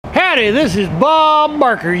Howdy, this is Bob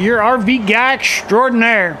Barker, your RV guy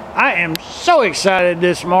extraordinaire. I am so excited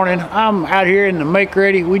this morning. I'm out here in the make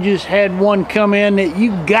ready. We just had one come in that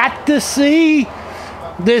you got to see.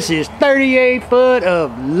 This is 38 foot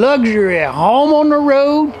of luxury home on the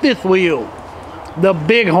road fifth wheel. The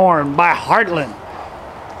Bighorn by Heartland.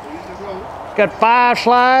 It's got 5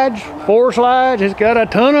 slides, 4 slides. It's got a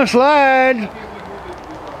ton of slides.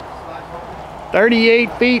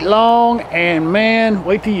 38 feet long, and man,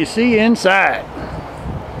 wait till you see inside.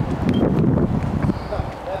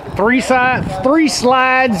 3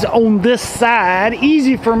 slides on this side,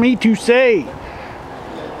 easy for me to say.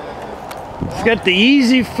 It's got the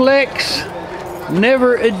Easy Flex,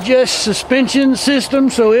 never adjust suspension system,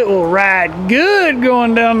 so it will ride good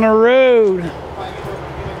going down the road.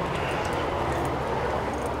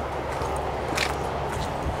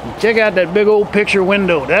 Check out that big old picture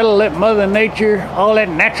window. That'll let Mother Nature, all that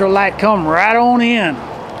natural light come right on in.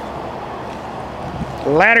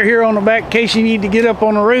 Ladder here on the back in case you need to get up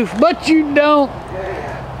on the roof, but you don't.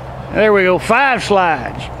 There we go, 5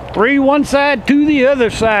 slides. 3 one side, 2 the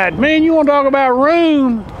other side. Man, you want to talk about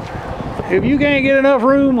room. If you can't get enough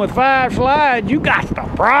room with 5 slides, you got the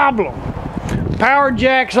problem. Power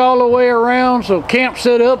jacks all the way around, so camp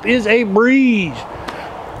setup is a breeze.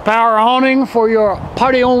 Power awning for your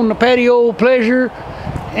party on the patio pleasure,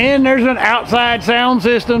 and there's an outside sound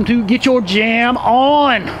system to get your jam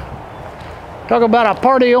on. Talk about a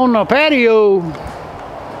party on the patio.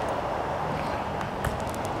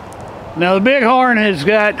 Now the Bighorn has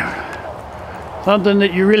got something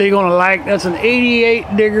that you're really going to like. That's an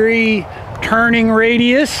 88-degree turning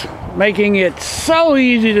radius, making it so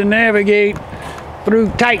easy to navigate through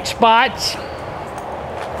tight spots.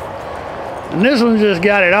 And this one's just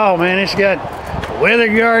got it all, man. It's got the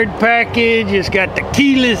weather guard package. It's got the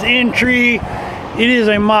keyless entry. It is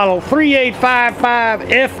a model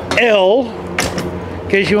 3855FL, in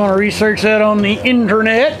case you want to research that on the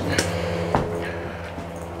internet.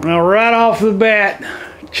 Now, right off the bat,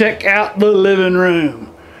 check out the living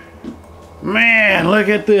room. Man, look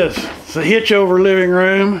at this. It's a hitch over living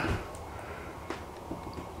room.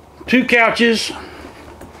 2 couches.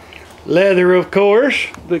 Leather, of course,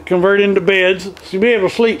 that convert into beds. So you'll be able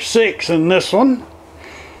to sleep 6 in this one.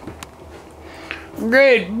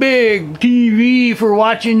 Great big TV for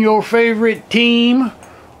watching your favorite team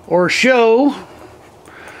or show. So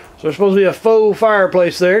there's supposed to be a faux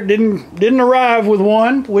fireplace there. Didn't arrive with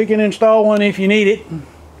one. We can install one if you need it.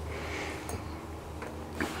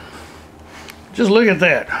 Just look at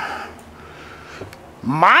that.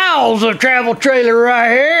 Miles of travel trailer right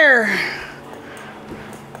here.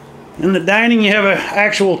 In the dining, you have an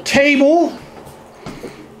actual table,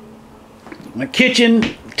 a kitchen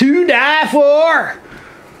to die for,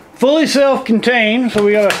 fully self-contained. So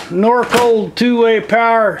we got a Norcold 2-way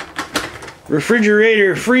power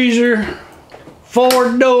refrigerator, freezer,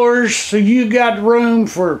 4 doors, so you got room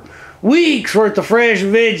for weeks worth of fresh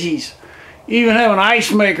veggies. Even have an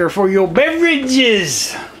ice maker for your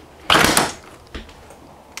beverages.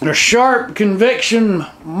 A sharp convection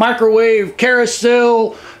microwave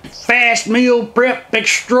carousel fast meal prep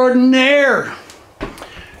extraordinaire.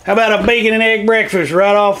 How about a bacon and egg breakfast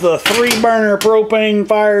right off the 3-burner propane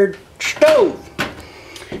fired stove?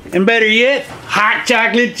 And better yet, hot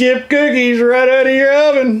chocolate chip cookies right out of your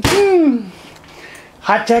oven.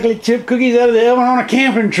 Hot chocolate chip cookies out of the oven on a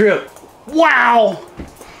camping trip. Wow!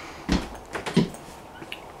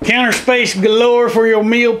 Counter space galore for your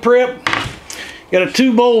meal prep. Got a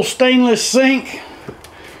 2-bowl stainless sink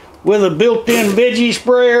with a built-in veggie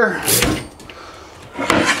sprayer.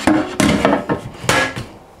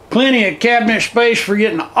 Plenty of cabinet space for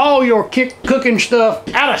getting all your cooking stuff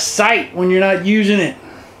out of sight when you're not using it.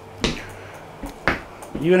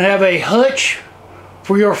 You can have a hutch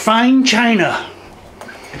for your fine china.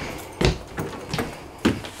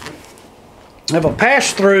 Have a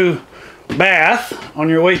pass-through bath on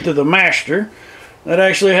your way to the master. That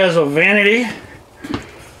actually has a vanity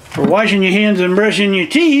for washing your hands and brushing your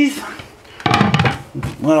teeth.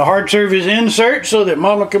 With a hard surface insert so that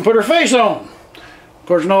Mama can put her face on. Of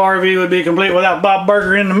course, no RV would be complete without Bob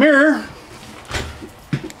Barker in the mirror.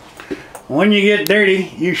 When you get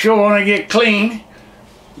dirty, you sure want to get clean.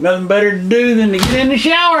 Nothing better to do than to get in the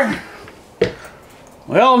shower.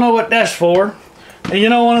 We all know what that's for. And you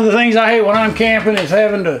know, one of the things I hate when I'm camping is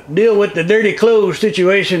having to deal with the dirty clothes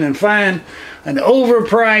situation and find an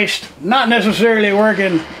overpriced, not necessarily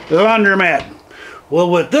working laundromat.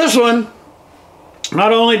 Well, with this one,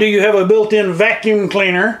 not only do you have a built-in vacuum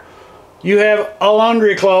cleaner, you have a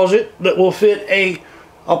laundry closet that will fit a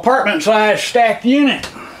apartment-sized stacked unit.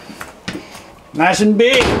 Nice and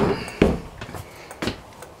big.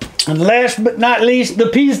 And last but not least, the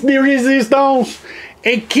piece de resistance,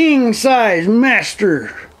 a king-size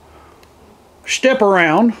master step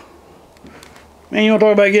around. Man, you want to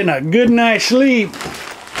talk about getting a good night's sleep.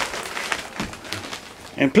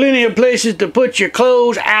 And plenty of places to put your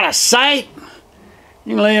clothes out of sight.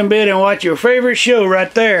 You can lay in bed and watch your favorite show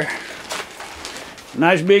right there.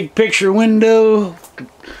 Nice big picture window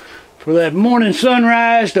for that morning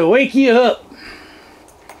sunrise to wake you up.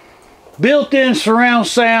 Built-in surround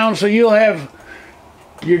sound, so you'll have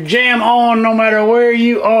your jam on no matter where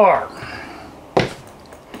you are.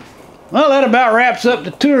 Well, that about wraps up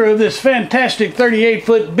the tour of this fantastic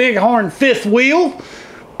 38-foot Bighorn fifth wheel.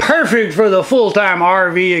 Perfect for the full-time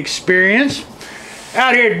RV experience.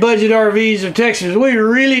 Out here at Budget RVs of Texas, we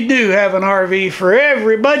really do have an RV for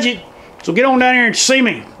every budget. So get on down here and see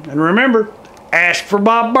me. And remember, ask for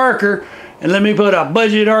Bob Barker and let me put a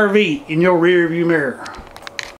Budget RV in your rearview mirror.